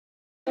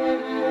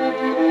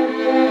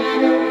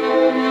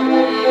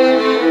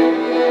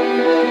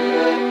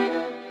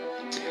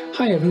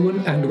Hi everyone,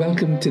 and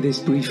welcome to this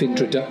brief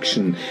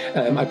introduction.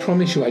 I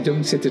promise you I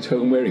don't sit at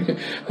home wearing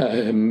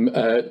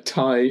a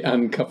tie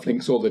and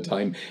cufflinks all the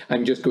time.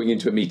 I'm just going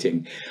into a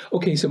meeting.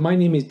 Okay, so my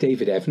name is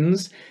David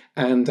Evans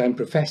and I'm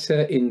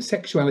Professor in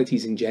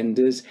Sexualities and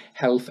Genders,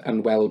 Health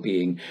and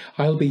Wellbeing.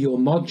 I'll be your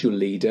module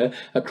leader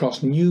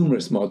across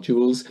numerous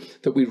modules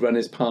that we run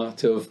as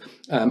part of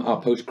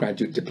our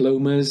postgraduate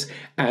diplomas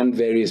and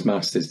various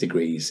master's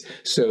degrees.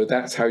 So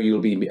that's how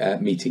you'll be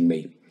meeting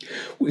me.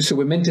 So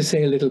we're meant to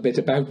say a little bit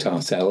about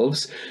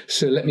ourselves.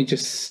 So let me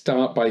just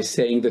start by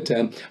saying that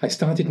I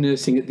started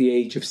nursing at the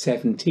age of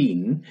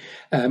 17.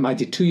 I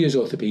did 2 years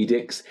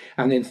orthopaedics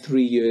and then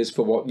 3 years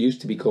for what used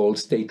to be called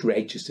state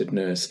registered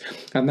nurse.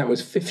 And that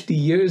was 50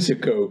 years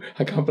ago.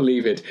 I can't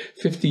believe it.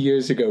 50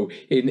 years ago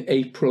in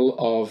April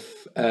of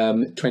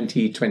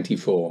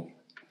 2024.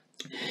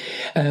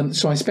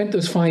 So I spent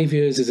those 5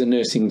 years as a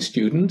nursing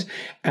student,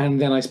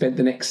 and then I spent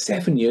the next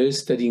 7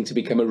 years studying to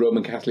become a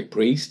Roman Catholic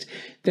priest.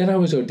 Then I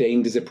was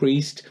ordained as a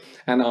priest,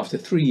 and after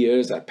 3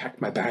 years I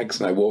packed my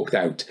bags and I walked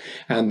out.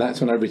 And that's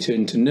when I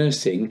returned to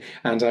nursing,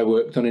 and I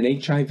worked on an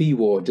HIV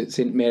ward at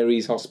St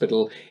Mary's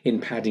Hospital in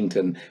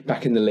Paddington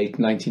back in the late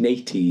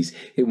 1980s,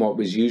 in what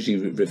was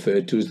usually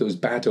referred to as those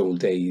bad old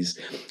days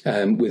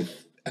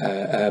with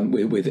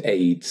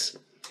AIDS.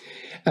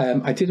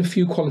 I did a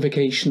few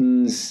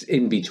qualifications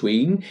in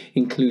between,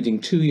 including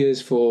 2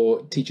 years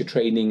for teacher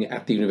training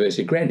at the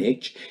University of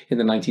Greenwich in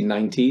the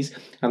 1990s,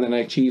 and then I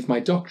achieved my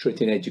doctorate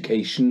in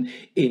education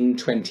in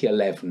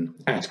 2011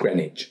 at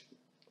Greenwich.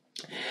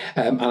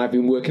 And I've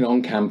been working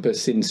on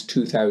campus since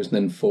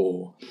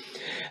 2004.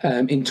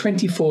 In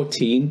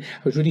 2014,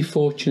 I was really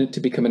fortunate to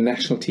become a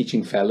National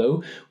Teaching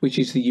Fellow, which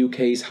is the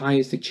UK's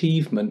highest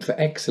achievement for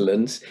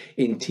excellence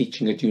in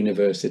teaching at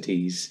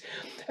universities.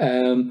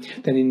 Then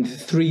in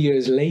 3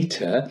 years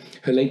later,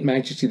 Her late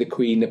Majesty the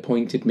Queen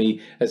appointed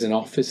me as an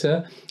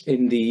officer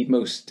in the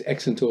Most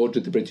Excellent Order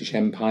of the British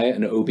Empire,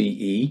 an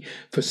OBE,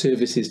 for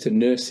services to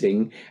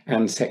nursing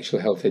and sexual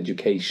health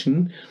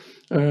education.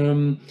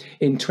 In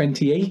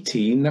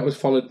 2018, that was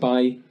followed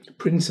by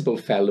Principal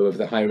Fellow of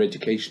the Higher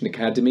Education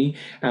Academy,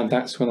 and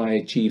that's when I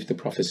achieved the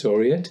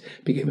professoriate,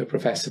 became a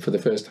professor for the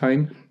first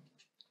time.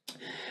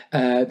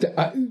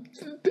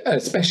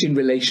 Especially in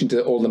relation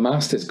to all the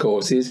master's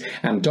courses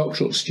and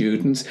doctoral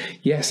students,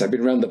 yes, I've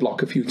been around the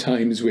block a few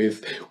times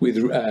with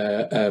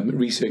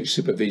research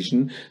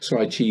supervision, so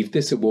I achieved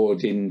this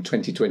award in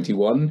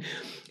 2021.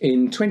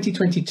 In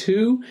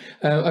 2022,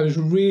 I was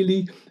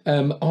really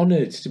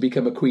honoured to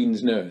become a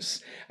Queen's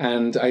nurse,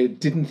 and I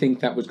didn't think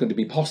that was going to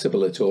be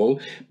possible at all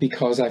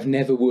because I've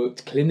never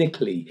worked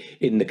clinically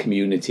in the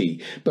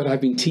community, but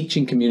I've been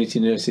teaching community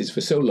nurses for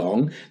so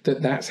long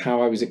that that's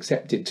how I was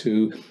accepted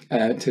to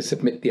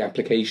submit the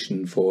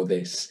application for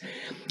this.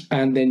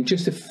 And then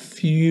just a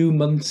few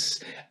months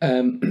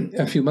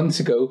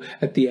ago,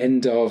 at the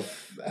end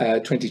of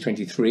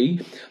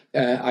 2023,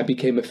 I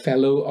became a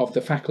Fellow of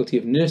the Faculty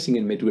of Nursing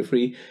and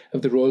Midwifery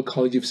of the Royal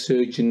College of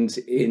Surgeons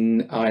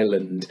in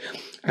Ireland.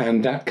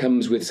 And that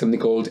comes with something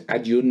called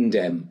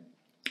adjundem,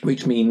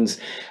 which means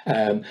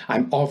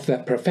I'm of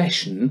that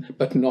profession,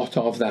 but not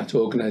of that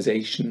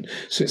organisation.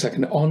 So it's like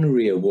an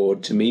honorary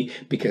award to me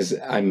because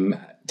I'm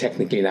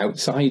technically an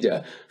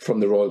outsider from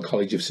the Royal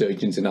College of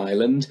Surgeons in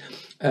Ireland.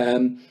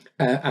 And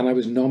I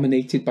was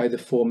nominated by the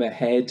former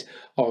head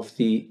of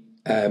the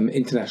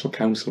International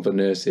Council for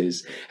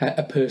Nurses,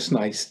 a person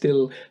I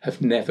still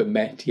have never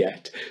met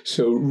yet.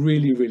 So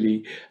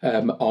really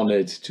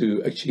honoured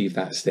to achieve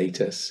that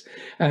status.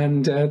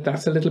 And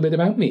that's a little bit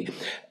about me.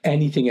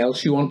 Anything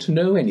else you want to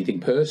know,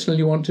 anything personal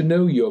you want to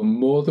know, you're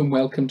more than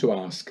welcome to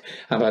ask.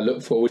 And I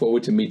look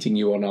forward to meeting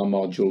you on our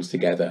modules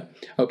together.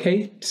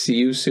 Okay, see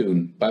you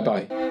soon.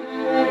 Bye-bye.